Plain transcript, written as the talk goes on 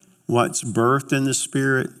What's birthed in the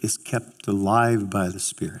Spirit is kept alive by the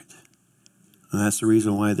Spirit. And that's the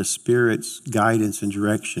reason why the Spirit's guidance and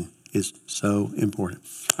direction is so important.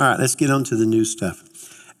 All right, let's get on to the new stuff.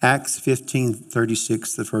 Acts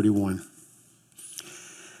 15:36-31.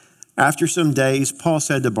 After some days, Paul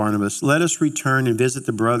said to Barnabas, "Let us return and visit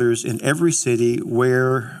the brothers in every city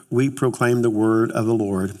where we proclaim the word of the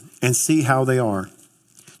Lord and see how they are."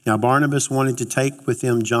 Now Barnabas wanted to take with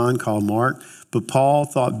them John called Mark, but Paul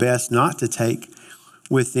thought best not to take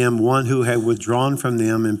with them one who had withdrawn from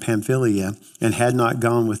them in Pamphylia and had not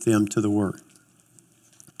gone with them to the work.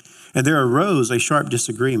 And there arose a sharp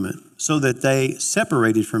disagreement, so that they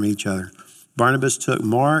separated from each other. Barnabas took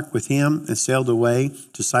Mark with him and sailed away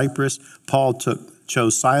to Cyprus. Paul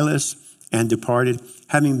chose Silas and departed.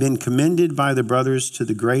 Having been commended by the brothers to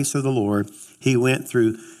the grace of the Lord, he went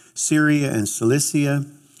through Syria and Cilicia,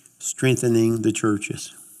 strengthening the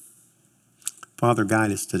churches. Father,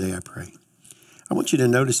 guide us today, I pray. I want you to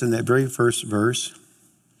notice in that very first verse,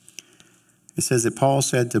 it says that Paul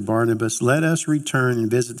said to Barnabas, "Let us return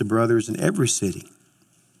and visit the brothers in every city.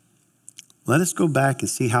 Let us go back and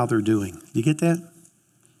see how they're doing." You get that?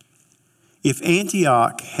 If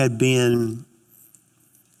Antioch had been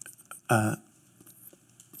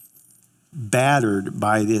battered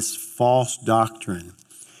by this false doctrine,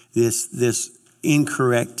 this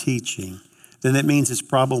incorrect teaching, then that means it's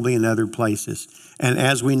probably in other places. And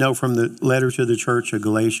as we know from the letter to the church of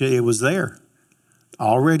Galatia, it was there.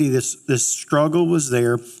 Already this struggle was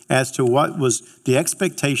there as to what was the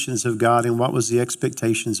expectations of God and what was the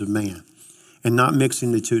expectations of man, and not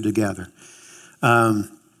mixing the two together.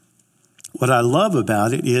 What I love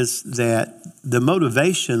about it is that the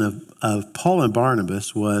motivation of Paul and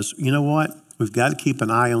Barnabas was, you know what? We've got to keep an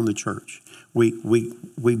eye on the church. We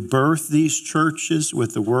birth these churches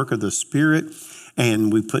with the work of the Spirit,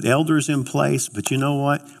 and we put elders in place, but you know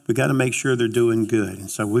what? We got to make sure they're doing good.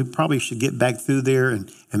 And so we probably should get back through there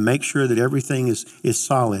and make sure that everything is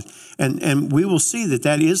solid. And we will see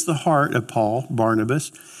that is the heart of Paul,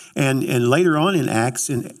 Barnabas. And later on in Acts,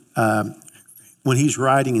 when he's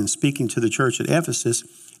writing and speaking to the church at Ephesus,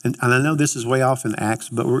 and I know this is way off in Acts,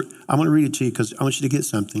 but I want to read it to you because I want you to get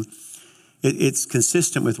something. It's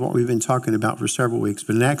consistent with what we've been talking about for several weeks.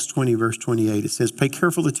 But in Acts 20, verse 28, it says, "Pay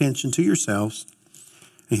careful attention to yourselves."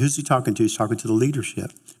 And who's he talking to? He's talking to the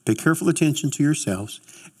leadership. "Pay careful attention to yourselves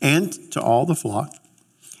and to all the flock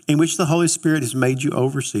in which the Holy Spirit has made you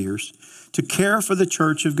overseers to care for the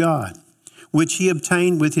church of God, which he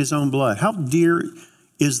obtained with his own blood." How dear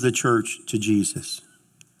is the church to Jesus?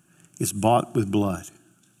 It's bought with blood.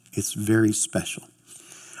 It's very special.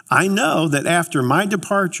 "I know that after my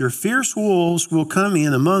departure, fierce wolves will come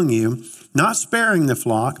in among you, not sparing the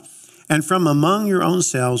flock, and from among your own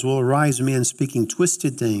selves will arise men speaking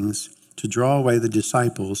twisted things to draw away the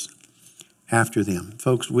disciples after them."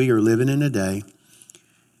 Folks, we are living in a day.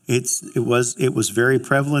 It was very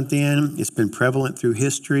prevalent then. It's been prevalent through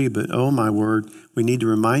history, but oh my word, we need to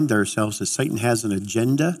remind ourselves that Satan has an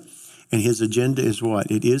agenda, and his agenda is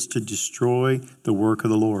what? It is to destroy the work of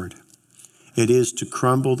the Lord. It is to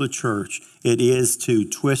crumble the church. It is to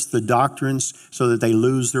twist the doctrines so that they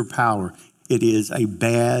lose their power. It is a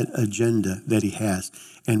bad agenda that he has.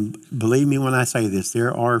 And believe me when I say this,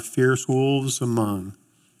 there are fierce wolves among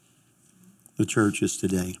the churches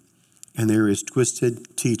today. And there is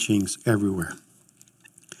twisted teachings everywhere.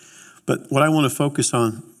 But what I want to focus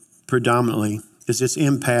on predominantly is this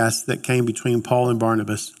impasse that came between Paul and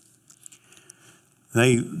Barnabas.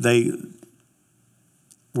 They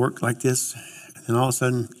worked like this, and all of a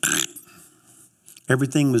sudden,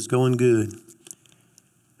 everything was going good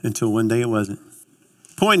until one day it wasn't.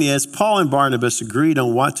 Point is, Paul and Barnabas agreed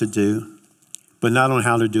on what to do, but not on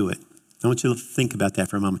how to do it. I want you to think about that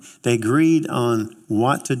for a moment. They agreed on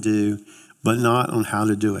what to do, but not on how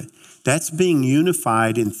to do it. That's being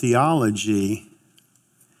unified in theology,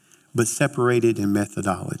 but separated in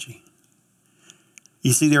methodology.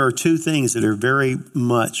 You see, there are two things that are very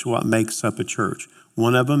much what makes up a church.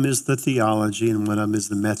 One of them is the theology, and one of them is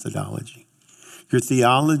the methodology. Your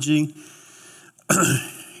theology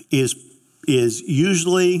is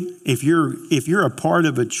usually, if you're a part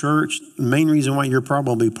of a church, the main reason why you're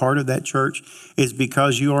probably part of that church is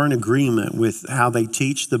because you are in agreement with how they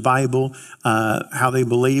teach the Bible, how they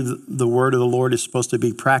believe the word of the Lord is supposed to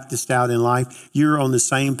be practiced out in life. You're on the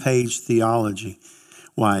same page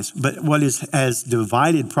theology-wise. But what has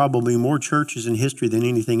divided probably more churches in history than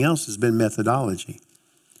anything else has been methodology.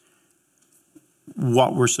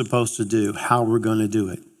 What we're supposed to do, how we're going to do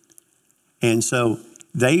it. And so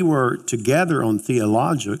they were together on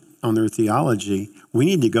theology, on their theology, we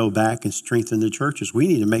need to go back and strengthen the churches. We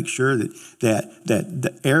need to make sure that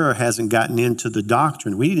the error hasn't gotten into the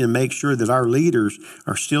doctrine. We need to make sure that our leaders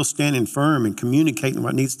are still standing firm and communicating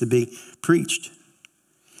what needs to be preached.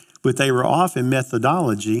 But they were off in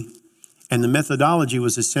methodology, and the methodology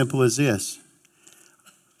was as simple as this.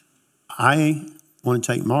 I want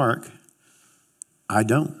to take Mark. I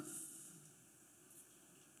don't.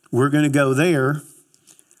 We're going to go there.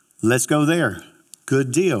 Let's go there.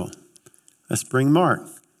 Good deal. Let's bring Mark.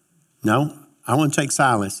 No, I want to take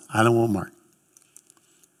Silas. I don't want Mark.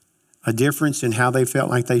 A difference in how they felt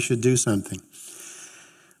like they should do something.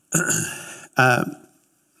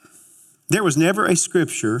 There was never a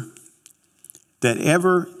scripture that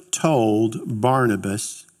ever told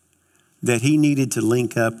Barnabas that he needed to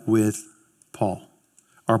link up with Paul,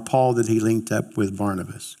 or Paul that he linked up with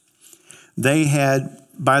Barnabas. They had,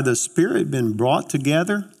 by the Spirit, been brought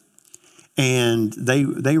together, and they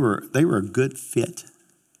were a good fit.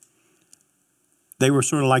 They were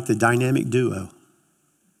sort of like the dynamic duo,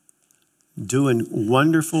 doing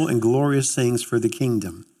wonderful and glorious things for the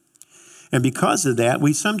kingdom. And because of that,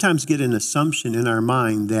 we sometimes get an assumption in our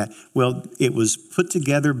mind that, well, it was put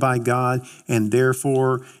together by God, and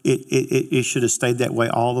therefore it should have stayed that way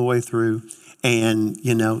all the way through. And,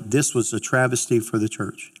 this was a travesty for the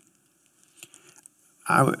church.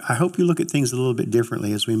 I hope you look at things a little bit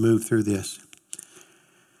differently as we move through this.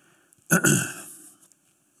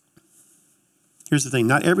 Here's the thing.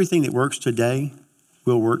 Not everything that works today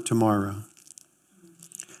will work tomorrow.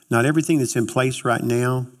 Not everything that's in place right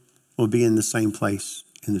now will be in the same place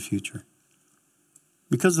in the future.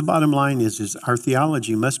 Because the bottom line is our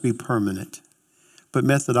theology must be permanent, but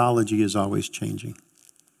methodology is always changing.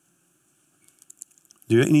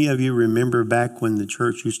 Do any of you remember back when the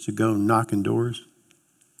church used to go knocking doors?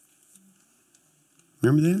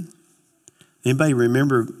 Remember that? Anybody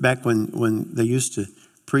remember back when they used to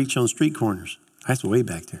preach on street corners? That's way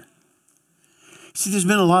back there. See, there's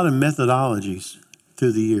been a lot of methodologies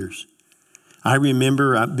through the years. I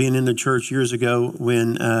remember being in the church years ago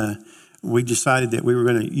when we decided that we were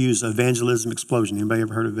going to use evangelism explosion. Anybody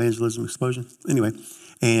ever heard of evangelism explosion? Anyway,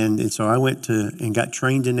 and so I went and got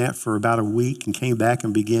trained in that for about a week and came back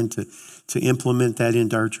and began to implement that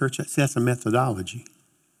into our church. That's a methodology.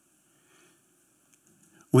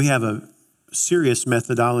 We have a serious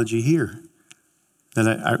methodology here that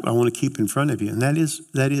I want to keep in front of you, and that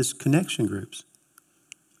is connection groups.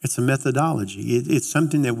 It's a methodology. It's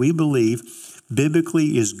something that we believe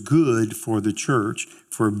biblically is good for the church,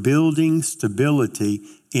 for building stability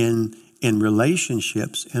in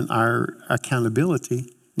relationships and our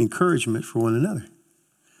accountability and encouragement for one another.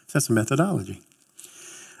 So that's a methodology.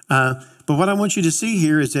 But what I want you to see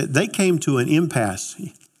here is that they came to an impasse.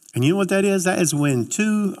 And you know what that is? That is when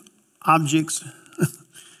two objects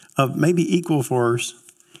of maybe equal force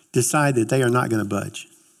decide that they are not going to budge.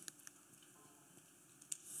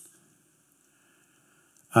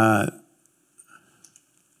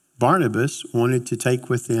 Barnabas wanted to take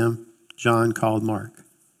with them John called Mark.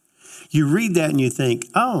 You read that and you think,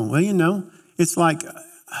 oh, well, it's like,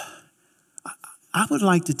 I would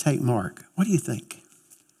like to take Mark. What do you think?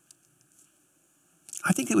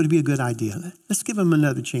 I think it would be a good idea. Let's give him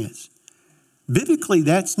another chance. Biblically,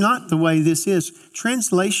 that's not the way this is.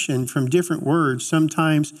 Translation from different words,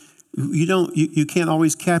 sometimes you can't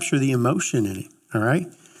always capture the emotion in it, all right?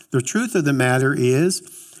 The truth of the matter is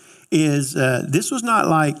this was not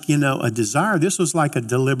like, a desire. This was like a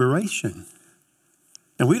deliberation.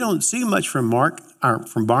 And we don't see much from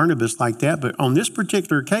Barnabas like that, but on this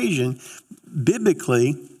particular occasion,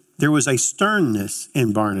 biblically, there was a sternness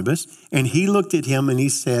in Barnabas, and he looked at him and he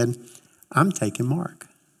said, I'm taking Mark.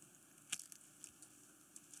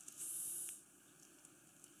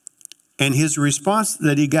 And his response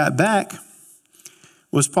that he got back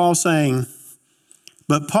was Paul saying,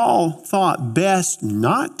 but Paul thought best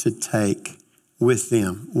not to take with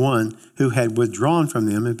them one who had withdrawn from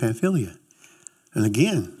them in Pamphylia. And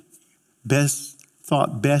again,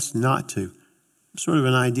 thought best not to. Sort of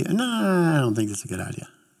an idea. No, I don't think that's a good idea.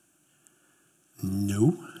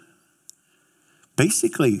 No.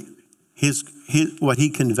 Basically, what he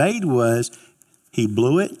conveyed was he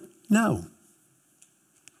blew it. No.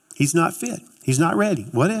 He's not fit. He's not ready.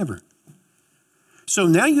 Whatever. So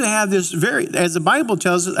now you have this as the Bible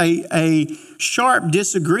tells us, a sharp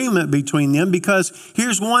disagreement between them, because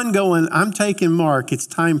here's one going, I'm taking Mark, it's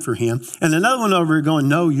time for him. And another one over here going,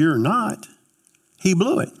 no, you're not. He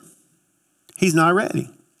blew it. He's not ready.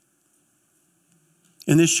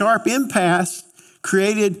 And this sharp impasse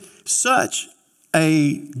created such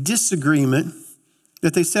a disagreement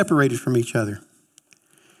that they separated from each other.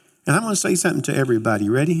 And I'm going to say something to everybody.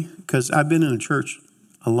 Ready? Because I've been in a church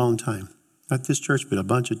a long time. Not this church, but a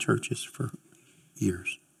bunch of churches for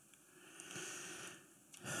years.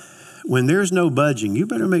 When there's no budging, you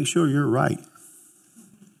better make sure you're right.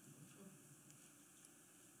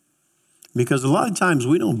 Because a lot of times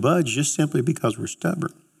we don't budge just simply because we're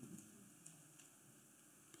stubborn.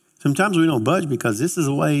 Sometimes we don't budge because this is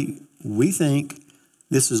the way we think,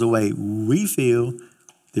 this is the way we feel,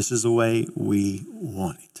 this is the way we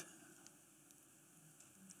want it.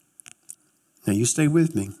 Now you stay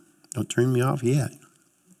with me. Don't turn me off yet.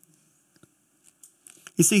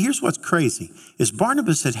 You see, here's what's crazy, is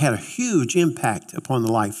Barnabas had a huge impact upon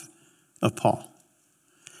the life of Paul.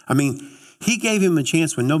 I mean, he gave him a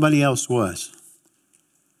chance when nobody else was.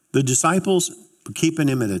 The disciples were keeping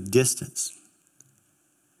him at a distance.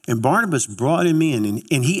 And Barnabas brought him in,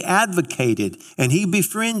 and he advocated, and he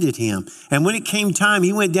befriended him. And when it came time,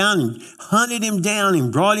 he went down and hunted him down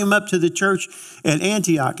and brought him up to the church at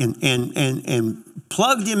Antioch and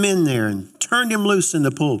plugged him in there and turned him loose in the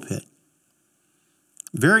pulpit.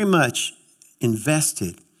 Very much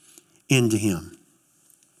invested into him.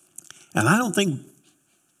 And I don't think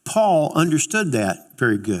Paul understood that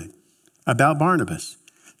very good about Barnabas.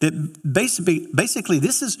 That basically,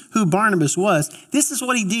 this is who Barnabas was. This is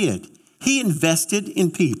what he did. He invested in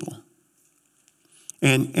people.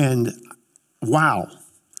 And wow.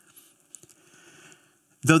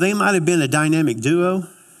 Though they might have been a dynamic duo,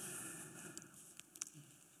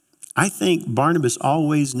 I think Barnabas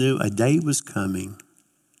always knew a day was coming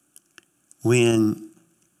when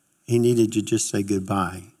he needed to just say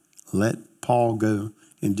goodbye. Let Paul go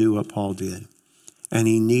and do what Paul did. And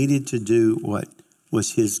he needed to do what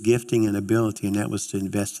was his gifting and ability, and that was to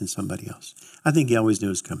invest in somebody else. I think he always knew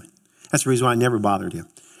it was coming. That's the reason why I never bothered him.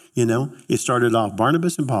 You know, it started off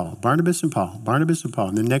Barnabas and Paul, Barnabas and Paul, Barnabas and Paul.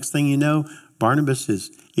 And the next thing you know, Barnabas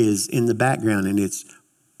is in the background, and it's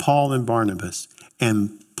Paul and Barnabas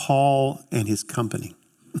and Paul and his company.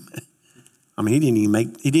 I mean, he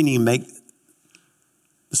didn't even make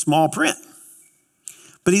the small print.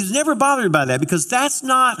 But he's never bothered by that because that's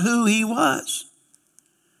not who he was.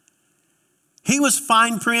 He was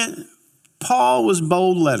fine print. Paul was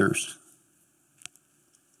bold letters.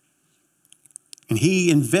 And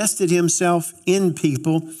he invested himself in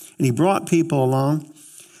people, and he brought people along.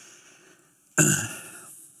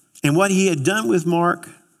 And what he had done with Mark,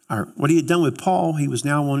 or what he had done with Paul, he was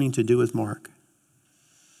now wanting to do with Mark.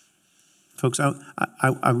 Folks,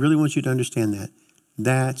 I really want you to understand that.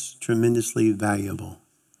 That's tremendously valuable.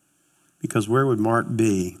 Because where would Mark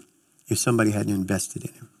be if somebody hadn't invested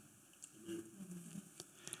in him?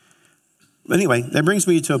 But anyway, that brings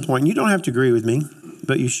me to a point. You don't have to agree with me,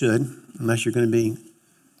 but you should, unless you're going to be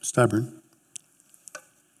stubborn.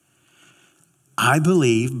 I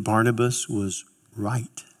believe Barnabas was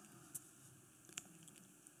right,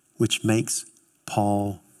 which makes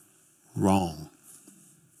Paul wrong.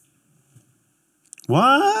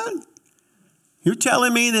 What? You're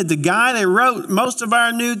telling me that the guy that wrote most of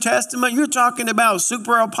our New Testament, you're talking about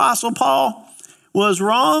super apostle Paul, was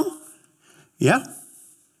wrong? Yeah.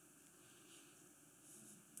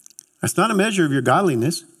 That's not a measure of your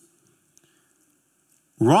godliness.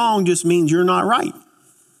 Wrong just means you're not right.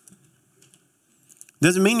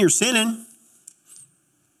 Doesn't mean you're sinning.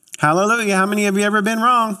 Hallelujah. How many of you ever been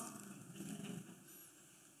wrong?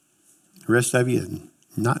 The rest of you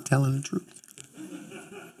not telling the truth.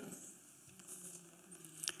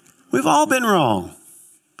 We've all been wrong.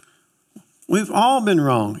 We've all been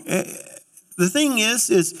wrong. The thing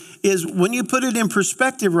is when you put it in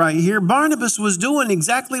perspective right here, Barnabas was doing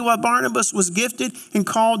exactly what Barnabas was gifted and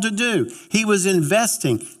called to do. He was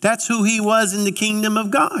investing. That's who he was in the kingdom of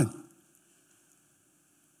God.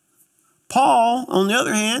 Paul, on the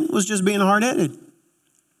other hand, was just being hard-headed.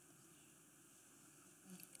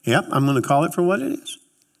 Yep, I'm going to call it for what it is.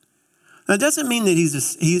 That doesn't mean that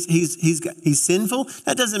he's sinful.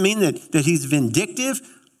 That doesn't mean that he's vindictive.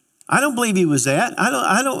 I don't believe he was that.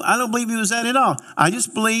 I don't believe he was that at all. I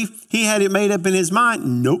just believe he had it made up in his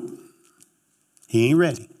mind. Nope. He ain't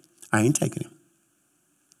ready. I ain't taking him.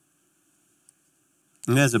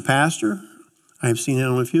 And as a pastor, I have seen it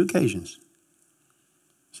on a few occasions.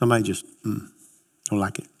 Somebody just don't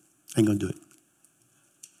like it. Ain't gonna do it.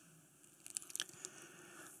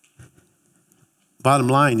 Bottom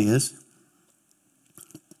line is,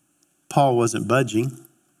 Paul wasn't budging,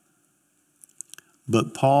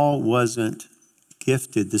 but Paul wasn't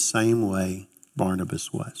gifted the same way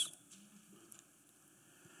Barnabas was.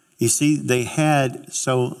 You see, they had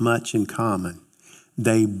so much in common.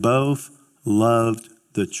 They both loved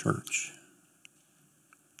the church.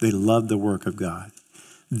 They loved the work of God.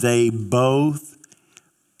 They both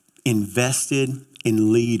invested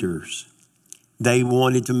in leaders. They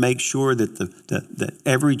wanted to make sure that that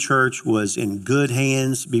every church was in good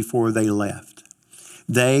hands before they left.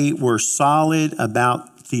 They were solid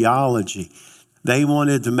about theology. They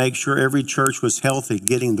wanted to make sure every church was healthy,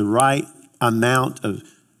 getting the right amount of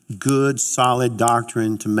good, solid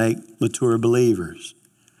doctrine to make mature believers.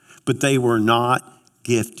 But they were not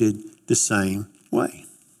gifted the same way.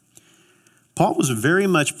 Paul was very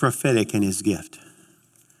much prophetic in his gift.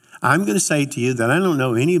 I'm going to say to you that I don't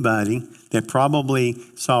know anybody that probably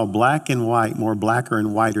saw black and white more blacker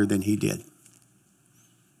and whiter than he did.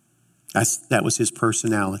 That was his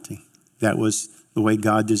personality. That was the way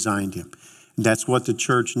God designed him. That's what the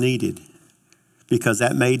church needed, because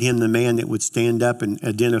that made him the man that would stand up and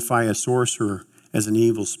identify a sorcerer as an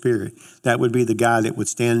evil spirit. That would be the guy that would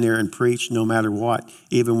stand there and preach no matter what,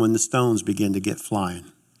 even when the stones began to get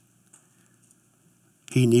flying.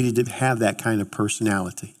 He needed to have that kind of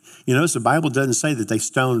personality. You notice the Bible doesn't say that they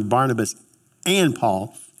stoned Barnabas and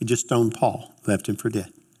Paul. They just stoned Paul, left him for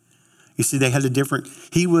dead. You see, they had a different,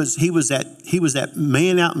 he was that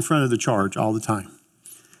man out in front of the charge all the time.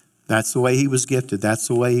 That's the way he was gifted. That's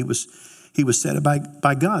the way he was set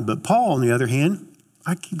by God. But Paul, on the other hand,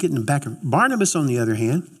 I keep getting back. Barnabas, on the other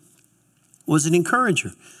hand, was an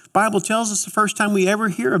encourager. Bible tells us the first time we ever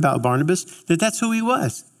hear about Barnabas that that's who he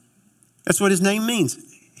was. That's what his name means.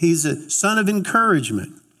 He's a son of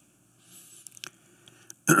encouragement.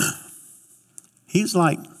 He's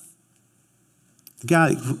like the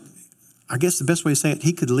guy, I guess the best way to say it,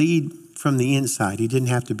 he could lead from the inside. He didn't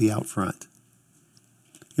have to be out front.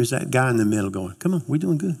 He was that guy in the middle going, come on, we're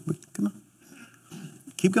doing good. Come on.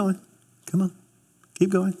 Keep going. Come on.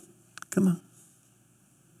 Keep going. Come on.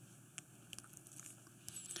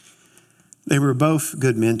 They were both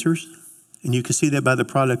good mentors, and you can see that by the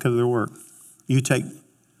product of their work. You take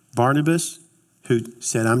Barnabas, who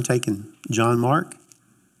said, I'm taking John Mark,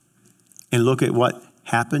 and look at what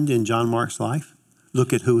happened in John Mark's life.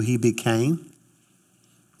 Look at who he became.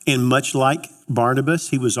 And much like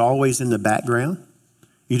Barnabas, he was always in the background.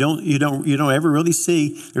 You don't ever really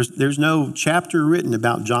see, there's no chapter written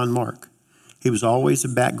about John Mark. He was always a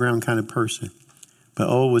background kind of person. But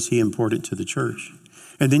oh, was he important to the church.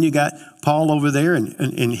 And then you got Paul over there,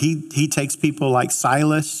 and he takes people like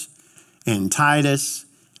Silas and Titus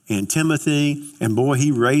and Timothy, and boy,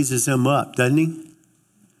 he raises them up, doesn't he?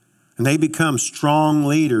 And they become strong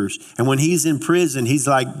leaders. And when he's in prison, he's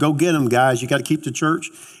like, go get them, guys. You got to keep the church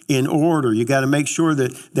in order. You got to make sure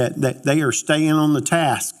that they are staying on the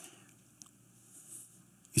task.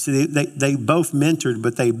 You see, they both mentored,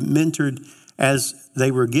 but they mentored as they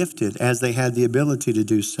were gifted, as they had the ability to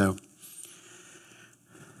do so.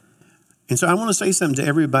 And so I want to say something to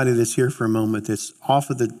everybody that's here for a moment that's off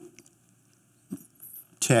of the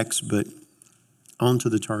text, but onto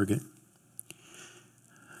the target.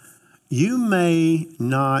 You may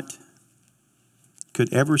not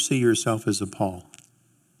could ever see yourself as a Paul,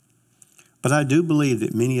 but I do believe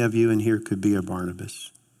that many of you in here could be a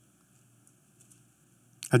Barnabas.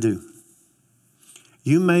 I do.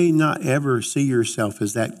 You may not ever see yourself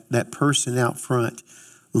as that person out front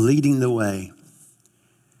leading the way,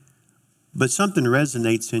 but something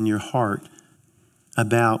resonates in your heart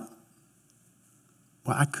about,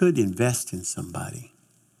 well, I could invest in somebody.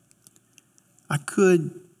 I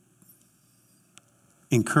could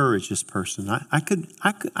encourage this person. I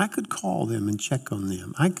could call them and check on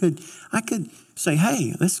them. I could say,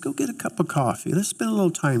 hey, let's go get a cup of coffee. Let's spend a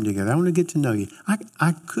little time together. I want to get to know you.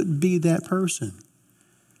 I could be that person.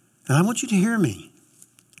 And I want you to hear me.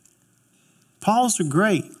 Pauls are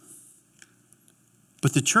great,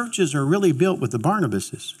 but the churches are really built with the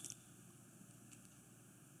Barnabases.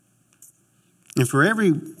 And for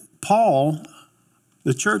every Paul,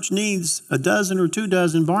 the church needs a dozen or 2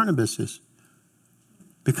 dozen Barnabases.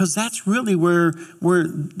 Because that's really where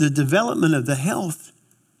the development of the health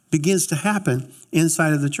begins to happen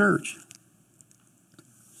inside of the church.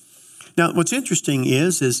 Now, what's interesting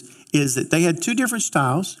is that they had 2 different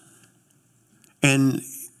styles. And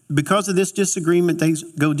because of this disagreement, they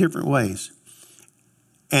go different ways.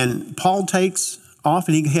 And Paul takes off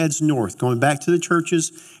and he heads north, going back to the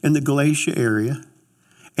churches in the Galatia area.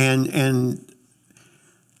 And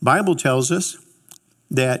Bible tells us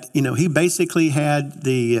that, he basically had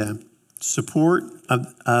the support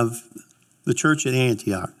of the church at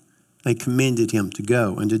Antioch. They commended him to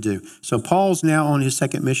go and to do. So Paul's now on his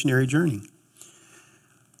second missionary journey.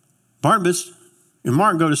 Barnabas and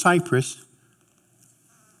Mark go to Cyprus,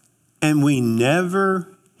 and we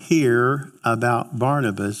never hear about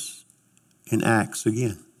Barnabas in Acts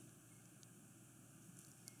again.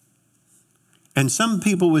 And some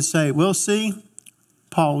people would say, well, see,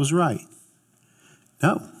 Paul was right.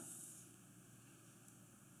 No.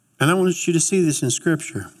 And I want you to see this in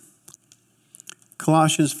Scripture.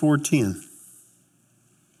 Colossians 4:10.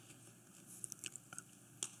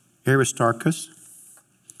 Aristarchus,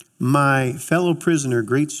 my fellow prisoner,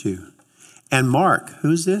 greets you. And Mark,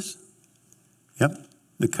 who's this? Yep,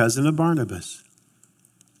 the cousin of Barnabas,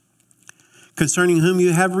 concerning whom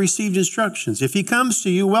you have received instructions. If he comes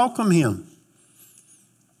to you, welcome him.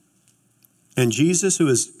 And Jesus, who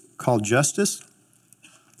is called Justus,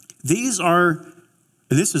 this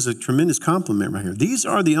is a tremendous compliment right here. These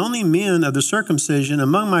are the only men of the circumcision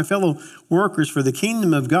among my fellow workers for the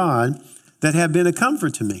kingdom of God that have been a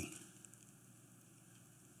comfort to me.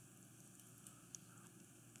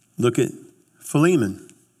 Look at Philemon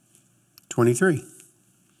 23.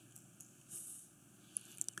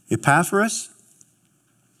 Epaphras,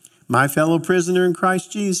 my fellow prisoner in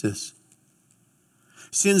Christ Jesus,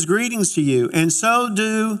 sends greetings to you, and so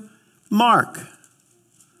do Mark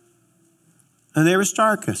and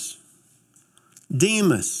Aristarchus,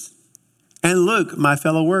 Demas, and Luke, my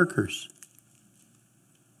fellow workers.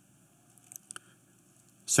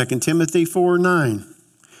 2 Timothy 4:9.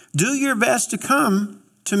 Do your best to come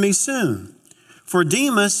to me soon, for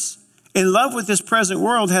Demas, in love with this present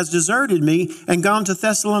world, has deserted me and gone to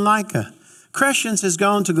Thessalonica. Crescens has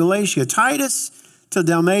gone to Galatia, Titus to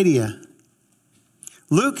Dalmatia.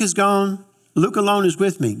 Luke alone is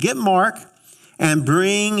with me. Get Mark and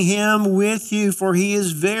bring him with you, for he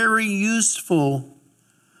is very useful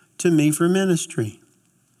to me for ministry.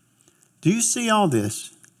 Do you see all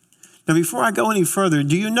this? Now, before I go any further,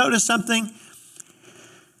 do you notice something?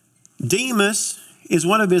 Demas is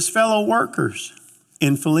one of his fellow workers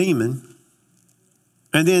in Philemon.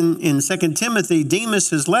 And then in 2 Timothy, Demas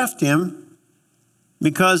has left him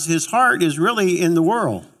because his heart is really in the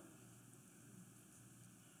world.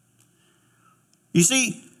 You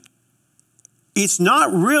see, it's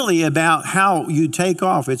not really about how you take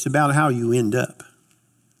off. It's about how you end up.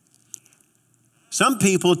 Some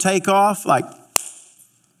people take off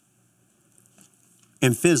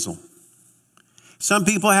and fizzle. Some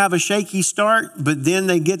people have a shaky start, but then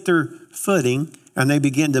they get their footing and they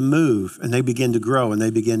begin to move and they begin to grow and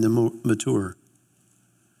they begin to mature.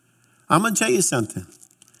 I'm going to tell you something.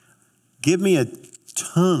 Give me a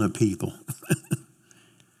ton of people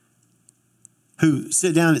who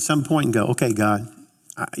sit down at some point and go, okay, God,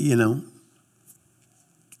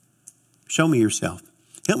 show me yourself.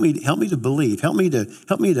 Help me to believe. Help me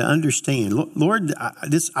to understand. Lord,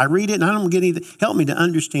 I read it and I don't get anything. Help me to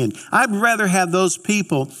understand. I'd rather have those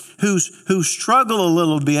people who struggle a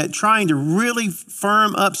little bit trying to really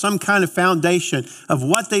firm up some kind of foundation of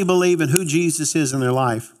what they believe and who Jesus is in their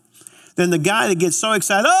life than the guy that gets so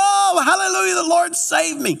excited, oh, hallelujah, the Lord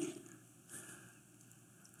saved me.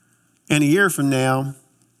 And a year from now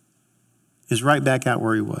is right back out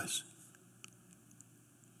where he was.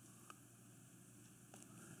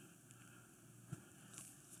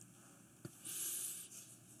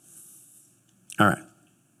 All right,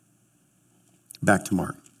 back to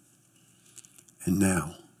Mark. And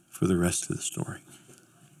now for the rest of the story.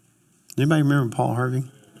 Anybody remember Paul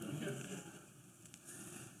Harvey?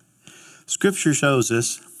 Scripture shows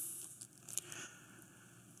us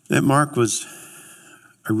that Mark was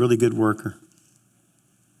a really good worker.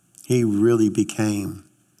 He really became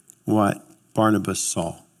what Barnabas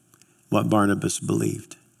saw, what Barnabas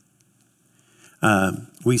believed.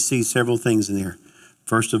 We see several things in there.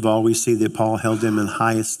 First of all, we see that Paul held him in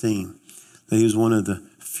high esteem, that he was one of the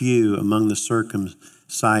few among the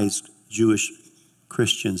circumcised Jewish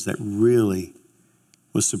Christians that really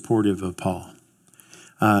was supportive of Paul.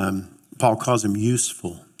 Paul calls him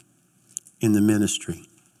useful in the ministry.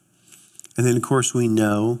 And then, of course, we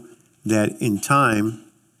know that in time,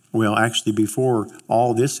 well, actually before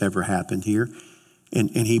all this ever happened here, and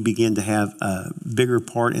he began to have a bigger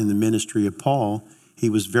part in the ministry of Paul, he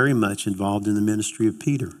was very much involved in the ministry of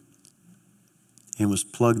Peter and was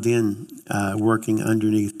plugged in, working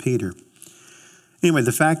underneath Peter. Anyway,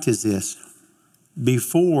 the fact is this.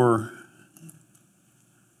 Before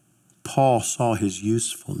Paul saw his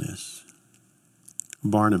usefulness,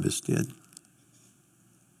 Barnabas did.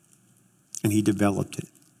 And he developed it.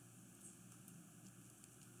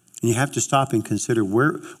 And you have to stop and consider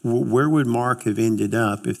where would Mark have ended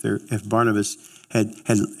up if Barnabas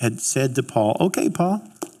had said to Paul, okay, Paul,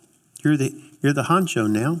 you're the honcho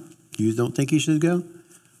now. You don't think you should go?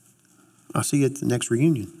 I'll see you at the next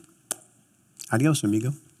reunion. Adios,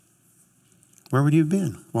 amigo. Where would you have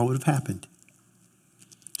been? What would have happened?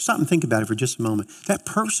 Stop and think about it for just a moment. That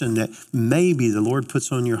person that maybe the Lord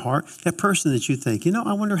puts on your heart, that person that you think,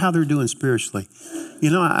 I wonder how they're doing spiritually.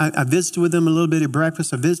 I visited with them a little bit at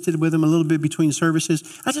breakfast. I visited with them a little bit between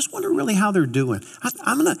services. I just wonder really how they're doing.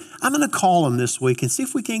 I'm gonna call them this week and see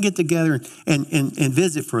if we can get together and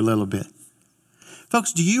visit for a little bit.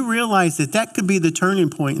 Folks, do you realize that could be the turning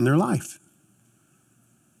point in their life?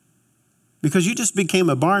 Because you just became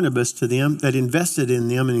a Barnabas to them that invested in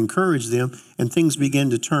them and encouraged them, and things began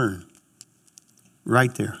to turn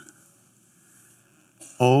right there.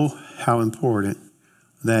 Oh, how important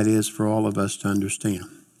that is for all of us to understand.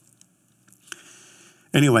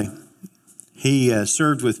 Anyway, he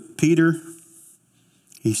served with Peter.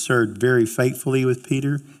 He served very faithfully with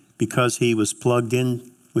Peter because he was plugged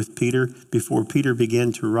in with Peter before Peter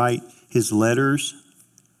began to write his letters,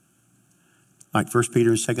 like 1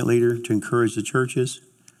 Peter and 2 Peter, to encourage the churches.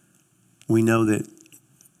 We know that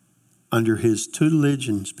under his tutelage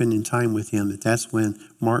and spending time with him, that's when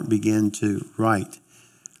Mark began to write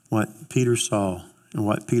what Peter saw and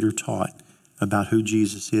what Peter taught about who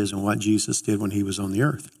Jesus is and what Jesus did when he was on the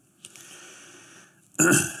earth.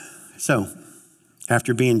 So,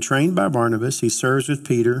 after being trained by Barnabas, he serves with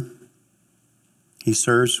Peter. He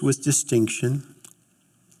serves with distinction.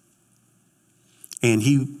 And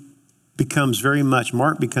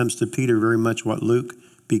Mark becomes to Peter very much what Luke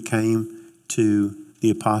became to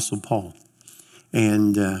the Apostle Paul.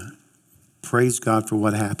 And praise God for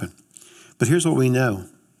what happened. But here's what we know.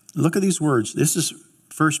 Look at these words. This is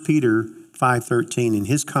 1 Peter 5:13 in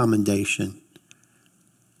his commendation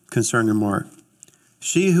concerning Mark.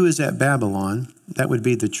 She who is at Babylon, that would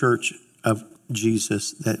be the church of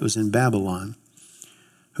Jesus that was in Babylon,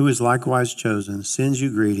 who is likewise chosen, sends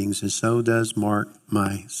you greetings, and so does Mark,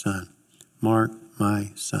 my son. Mark,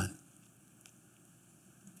 my son.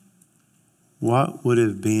 What would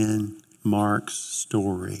have been Mark's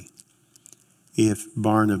story if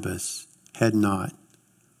Barnabas had not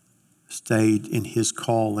stayed in his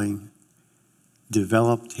calling,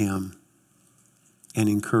 developed him, and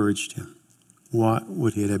encouraged him? What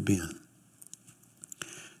would it have been?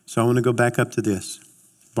 So I want to go back up to this.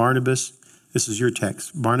 Barnabas, this is your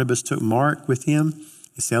text. Barnabas took Mark with him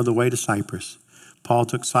and sailed away to Cyprus. Paul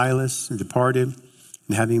took Silas and departed,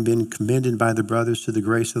 and having been commended by the brothers to the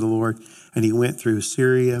grace of the Lord, and he went through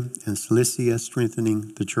Syria and Cilicia,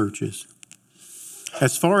 strengthening the churches.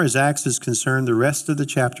 As far as Acts is concerned, the rest of the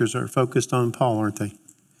chapters are focused on Paul, aren't they?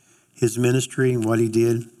 His ministry and what he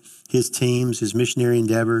did, his teams, his missionary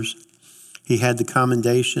endeavors. He had the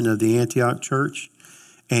commendation of the Antioch church,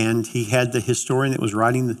 and he had the historian that was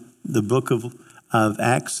writing the book of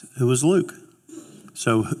Acts, who was Luke.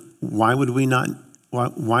 So why would we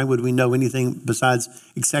know anything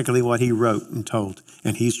besides exactly what he wrote and told?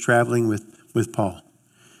 And he's traveling with Paul.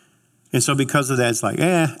 And so because of that, it's like,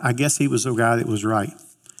 I guess he was the guy that was right.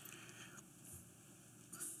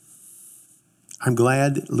 I'm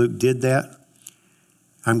glad that Luke did that.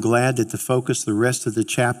 I'm glad that the focus, the rest of the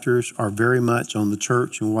chapters are very much on the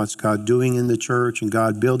church and what's God doing in the church and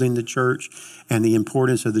God building the church and the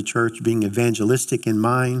importance of the church being evangelistic in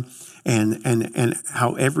mind and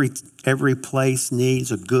how every place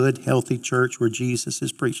needs a good, healthy church where Jesus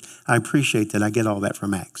is preached. I appreciate that. I get all that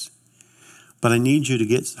from Acts. But I need you to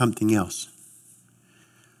get something else.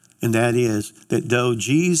 And that is that though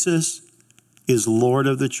Jesus is Lord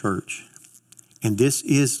of the church, and this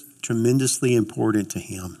is tremendously important to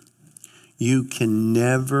him, you can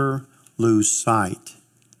never lose sight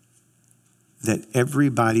that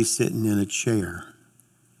everybody sitting in a chair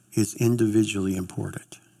is individually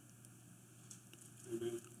important.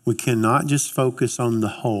 We cannot just focus on the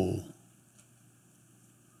whole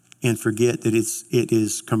and forget that it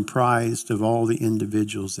is comprised of all the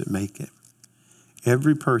individuals that make it.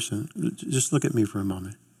 Every person, just look at me for a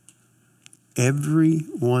moment. Every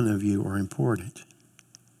one of you are important.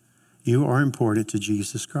 You are important to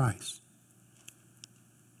Jesus Christ.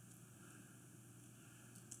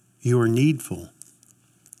 You are needful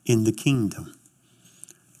in the kingdom.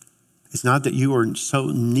 It's not that you are so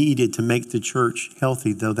needed to make the church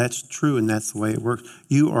healthy, though that's true and that's the way it works.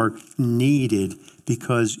 You are needed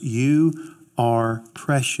because you are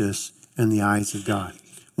precious in the eyes of God.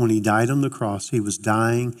 When he died on the cross, he was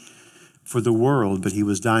dying for the world, but he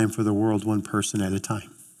was dying for the world one person at a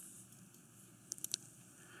time.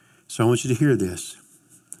 So I want you to hear this.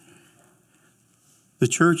 The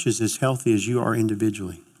church is as healthy as you are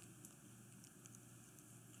individually.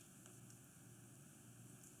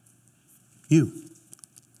 You.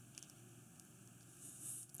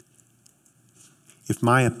 If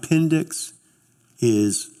my appendix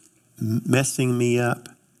is messing me up,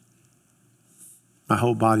 my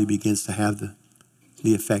whole body begins to have the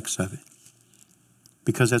the effects of it,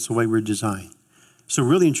 because that's the way we're designed. So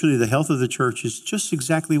really and truly, the health of the church is just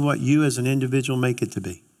exactly what you as an individual make it to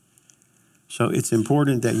be. So it's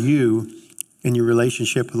important that you and your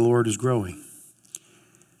relationship with the Lord is growing.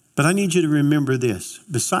 But I need you to remember this.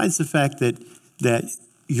 Besides the fact that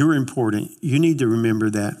you're important, you need to remember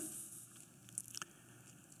that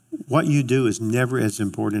what you do is never as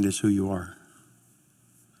important as who you are.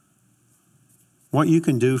 What you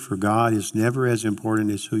can do for God is never as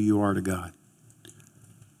important as who you are to God.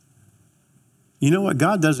 You know what?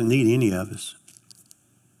 God doesn't need any of us.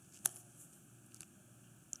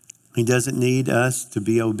 He doesn't need us to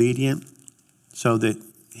be obedient so that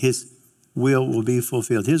his will be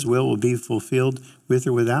fulfilled. His will be fulfilled with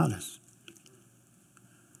or without us.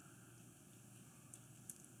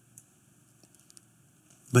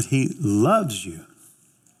 But he loves you.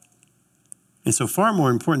 And so far more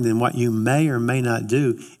important than what you may or may not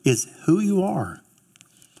do is who you are.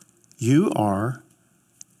 You are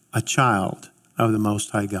a child of the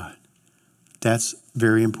Most High God. That's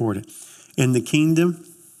very important. In the kingdom,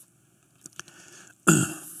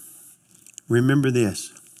 remember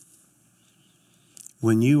this.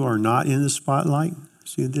 When you are not in the spotlight,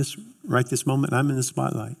 see this, right this moment, I'm in the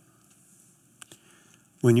spotlight.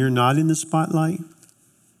 When you're not in the spotlight,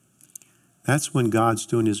 that's when God's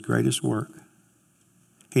doing his greatest work.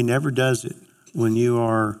 He never does it when you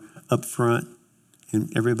are up front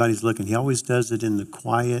and everybody's looking. He always does it in the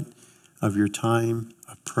quiet of your time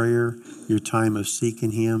of prayer, your time of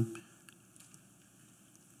seeking him.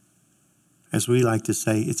 As we like to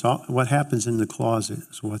say, it's all what happens in the closet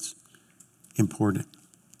is what's important.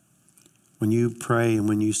 When you pray and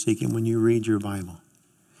when you seek him, when you read your Bible.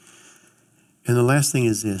 And the last thing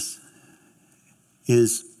is this,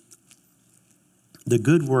 is the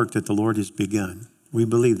good work that the Lord has begun. We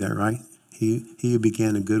believe that, right? He who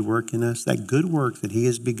began a good work in us, that good work that he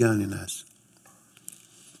has begun in us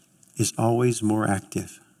is always more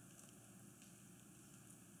active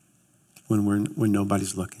when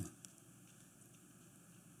nobody's looking.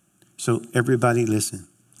 So everybody listen.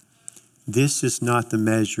 This is not the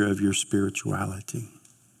measure of your spirituality.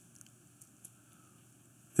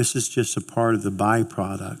 This is just a part of the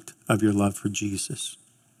byproduct of your love for Jesus.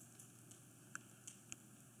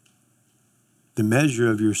 The measure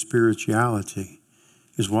of your spirituality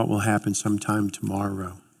is what will happen sometime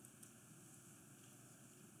tomorrow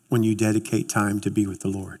when you dedicate time to be with the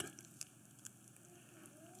Lord.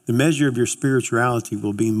 The measure of your spirituality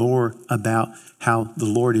will be more about how the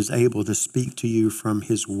Lord is able to speak to you from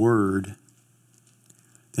his word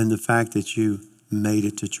than the fact that you made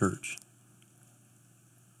it to church.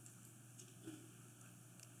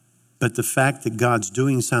 But the fact that God's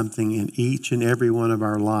doing something in each and every one of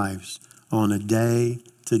our lives on a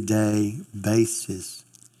day-to-day basis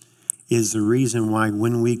is the reason why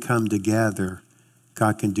when we come together,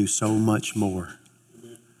 God can do so much more.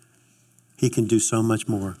 He can do so much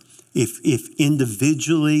more. If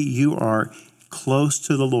individually you are close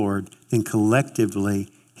to the Lord, then collectively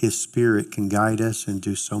his Spirit can guide us and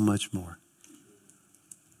do so much more.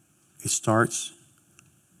 It starts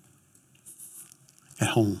at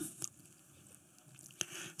home.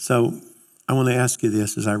 So I want to ask you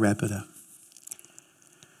this as I wrap it up.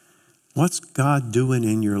 What's God doing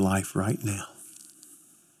in your life right now?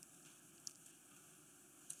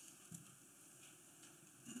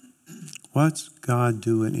 What's God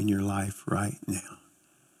doing in your life right now?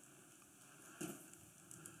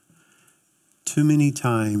 Too many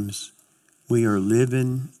times we are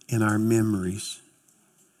living in our memories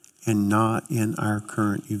and not in our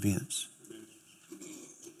current events.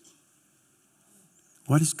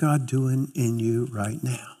 What is God doing in you right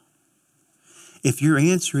now? If your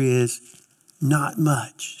answer is not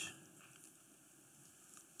much,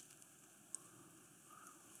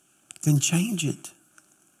 then change it.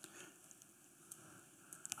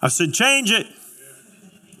 I said, change it.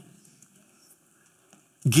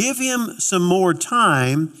 Give him some more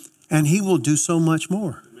time and he will do so much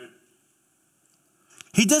more.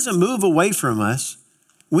 He doesn't move away from us.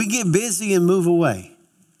 We get busy and move away.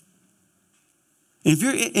 If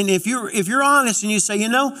you're honest and you say,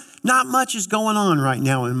 not much is going on right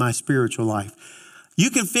now in my spiritual life, you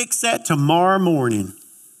can fix that tomorrow morning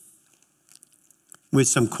with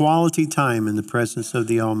some quality time in the presence of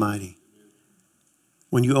the Almighty.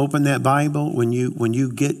 When you open that Bible, when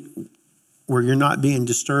you get where you're not being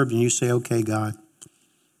disturbed and you say, okay, God,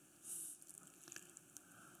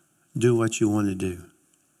 do what you want to do.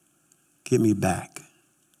 Get me back.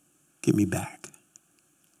 Get me back.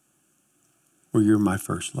 Where you're my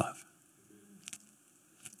first love.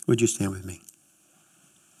 Would you stand with me?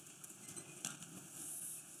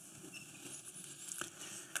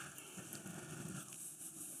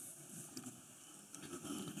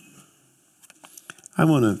 I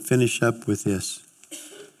want to finish up with this.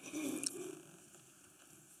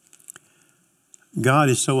 God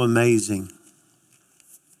is so amazing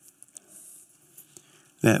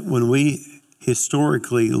that when we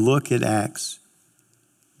historically look at Acts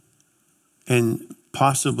and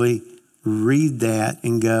possibly read that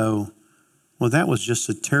and go, well, that was just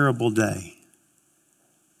a terrible day.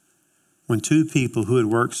 When two people who had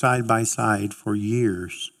worked side by side for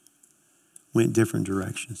years went different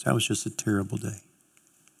directions. That was just a terrible day.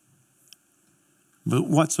 But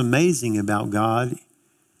what's amazing about God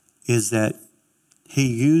is that he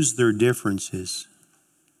used their differences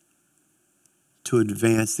to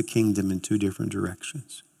advance the kingdom in two different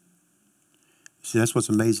directions. See, that's what's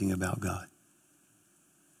amazing about God.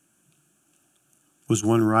 Was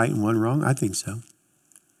one right and one wrong? I think so.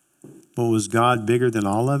 But was God bigger than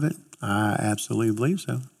all of it? I absolutely believe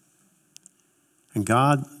so. And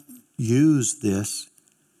God used this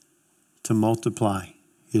to multiply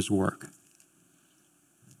his work.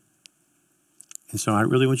 And so I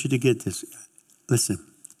really want you to get this. Listen,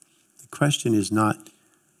 the question is not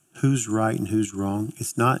who's right and who's wrong.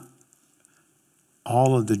 It's not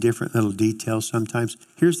all of the different little details sometimes.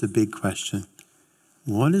 Here's the big question.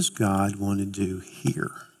 What does God want to do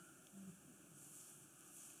here?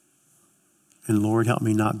 And Lord, help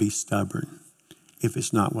me not be stubborn if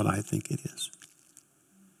it's not what I think it is.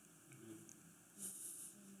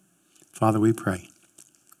 Father, we pray.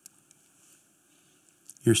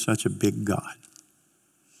 You're such a big God.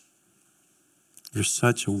 You're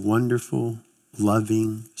such a wonderful,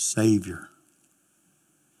 loving Savior.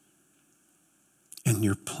 And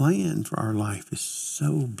your plan for our life is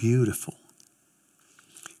so beautiful.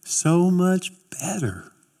 So much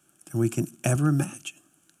better than we can ever imagine.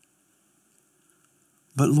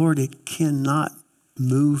 But Lord, it cannot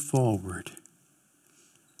move forward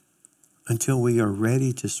until we are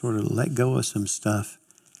ready to sort of let go of some stuff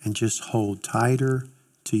and just hold tighter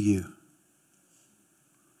to you.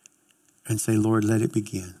 And say, Lord, let it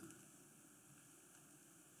begin.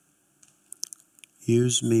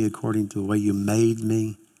 Use me according to the way you made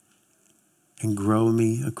me and grow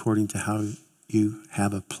me according to how you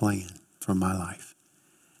have a plan for my life.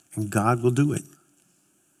 And God will do it.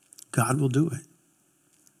 God will do it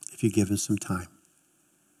if you give us some time.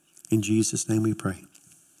 In Jesus' name we pray.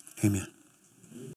 Amen.